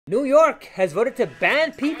New York has voted to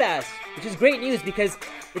ban PFAS, which is great news because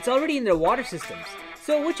it's already in their water systems.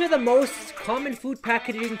 So which are the most common food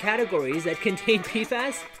packaging categories that contain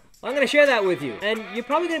PFAS? Well, I'm going to share that with you. And you're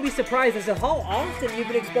probably going to be surprised as to how often you've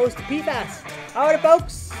been exposed to PFAS. Alright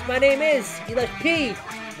folks, my name is Elish P.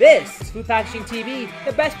 This is Food Packaging TV,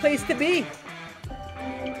 the best place to be.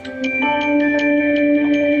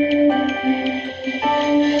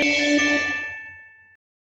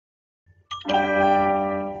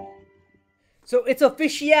 So it's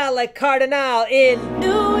official like Cardinal in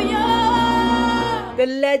New York. The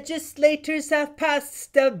legislators have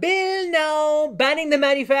passed a bill now banning the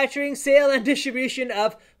manufacturing, sale, and distribution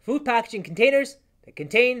of food packaging containers that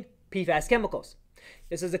contain PFAS chemicals.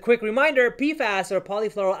 Just as a quick reminder, PFAS or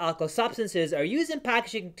polyfluoroalkyl substances are used in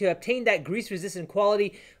packaging to obtain that grease-resistant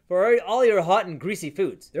quality for all your hot and greasy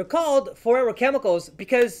foods. They're called forever chemicals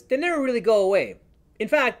because they never really go away. In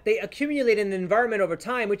fact, they accumulate in the environment over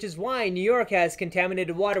time, which is why New York has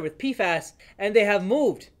contaminated water with PFAS, and they have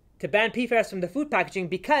moved to ban PFAS from the food packaging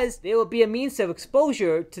because they will be a means of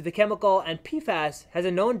exposure to the chemical, and PFAS has a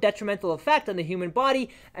known detrimental effect on the human body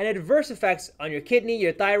and adverse effects on your kidney,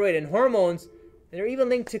 your thyroid, and hormones. And they're even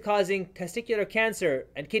linked to causing testicular cancer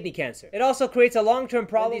and kidney cancer. It also creates a long-term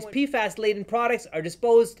problem when these PFAS-laden products are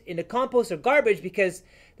disposed into compost or garbage because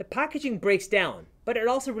the packaging breaks down. But it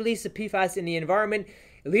also releases PFAS in the environment,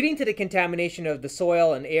 leading to the contamination of the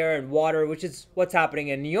soil and air and water, which is what's happening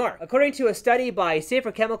in New York. According to a study by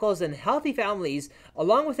Safer Chemicals and Healthy Families,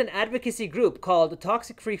 along with an advocacy group called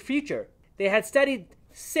Toxic Free Future, they had studied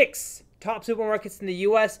 6 top supermarkets in the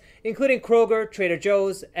US, including Kroger, Trader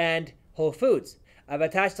Joe's, and Whole Foods. I've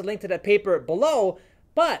attached a link to that paper below,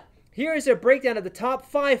 but here is a breakdown of the top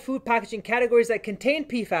 5 food packaging categories that contain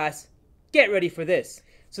PFAS. Get ready for this.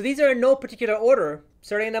 So these are in no particular order,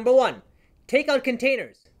 starting at number 1. Takeout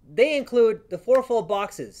containers. They include the 4-fold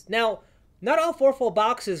boxes. Now, not all 4-fold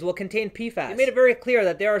boxes will contain PFAS. They made it very clear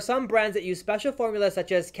that there are some brands that use special formulas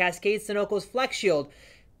such as Cascade Sunoco's Flex Shield,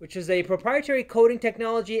 which is a proprietary coating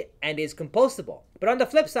technology and is compostable. But on the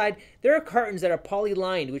flip side, there are cartons that are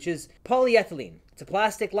poly-lined, which is polyethylene. It's a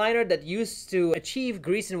plastic liner that used to achieve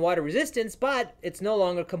grease and water resistance, but it's no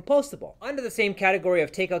longer compostable. Under the same category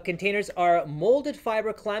of takeout containers are molded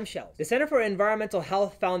fiber clamshells. The Center for Environmental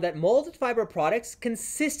Health found that molded fiber products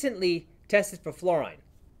consistently tested for fluorine.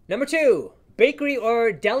 Number 2, bakery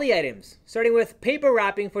or deli items, starting with paper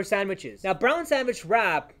wrapping for sandwiches. Now, brown sandwich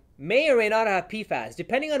wrap may or may not have PFAS,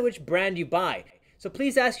 depending on which brand you buy. So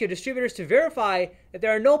please ask your distributors to verify that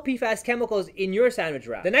there are no PFAS chemicals in your sandwich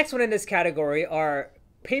wrap. The next one in this category are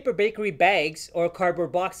paper bakery bags or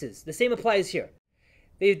cardboard boxes. The same applies here.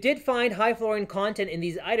 They did find high fluorine content in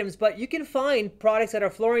these items, but you can find products that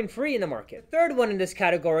are fluorine-free in the market. The third one in this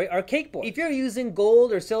category are cake boards. If you're using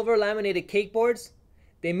gold or silver laminated cake boards,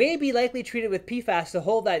 they may be likely treated with PFAS to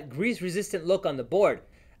hold that grease-resistant look on the board.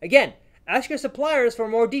 Again, ask your suppliers for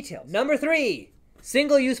more details. Number 3,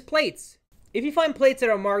 single-use plates. If you find plates that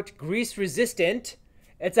are marked grease resistant,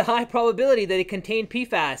 it's a high probability that they contain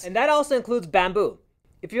PFAS, and that also includes bamboo.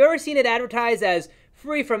 If you've ever seen it advertised as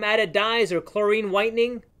free from added dyes or chlorine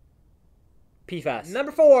whitening, PFAS.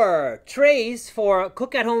 Number 4, trays for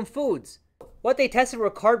cook-at-home foods. What they tested were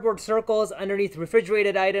cardboard circles underneath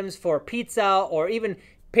refrigerated items for pizza, or even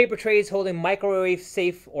paper trays holding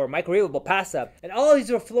microwave-safe or microwavable pasta. And all of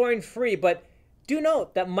these were fluorine-free, but do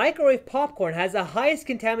note that microwave popcorn has the highest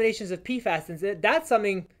contaminations of PFAS, and that's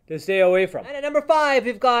something to stay away from. And at number 5,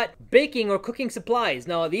 we've got baking or cooking supplies.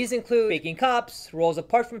 Now, these include baking cups, rolls of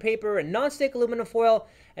parchment paper, and non-stick aluminum foil,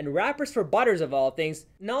 and wrappers for butters of all things.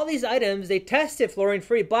 And all these items, they tested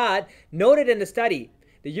fluorine-free, but noted in the study,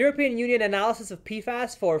 the European Union analysis of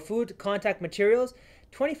PFAS for food contact materials,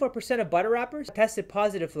 24% of butter wrappers tested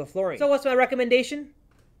positive for the fluorine. So what's my recommendation?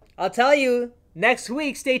 I'll tell you next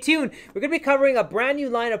week. Stay tuned. We're going to be covering a brand new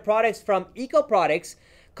line of products from Eco Products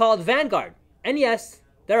called Vanguard. And yes,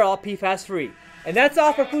 they're all PFAS free. And that's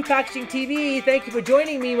all for Food Packaging TV. Thank you for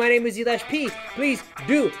joining me. My name is Elish P. Please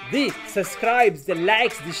do the subscribes, the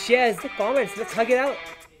likes, the shares, the comments. Let's hug it out.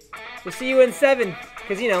 We'll see you in 7.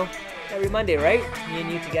 Because, you know, every Monday, right? Me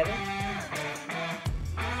and you together.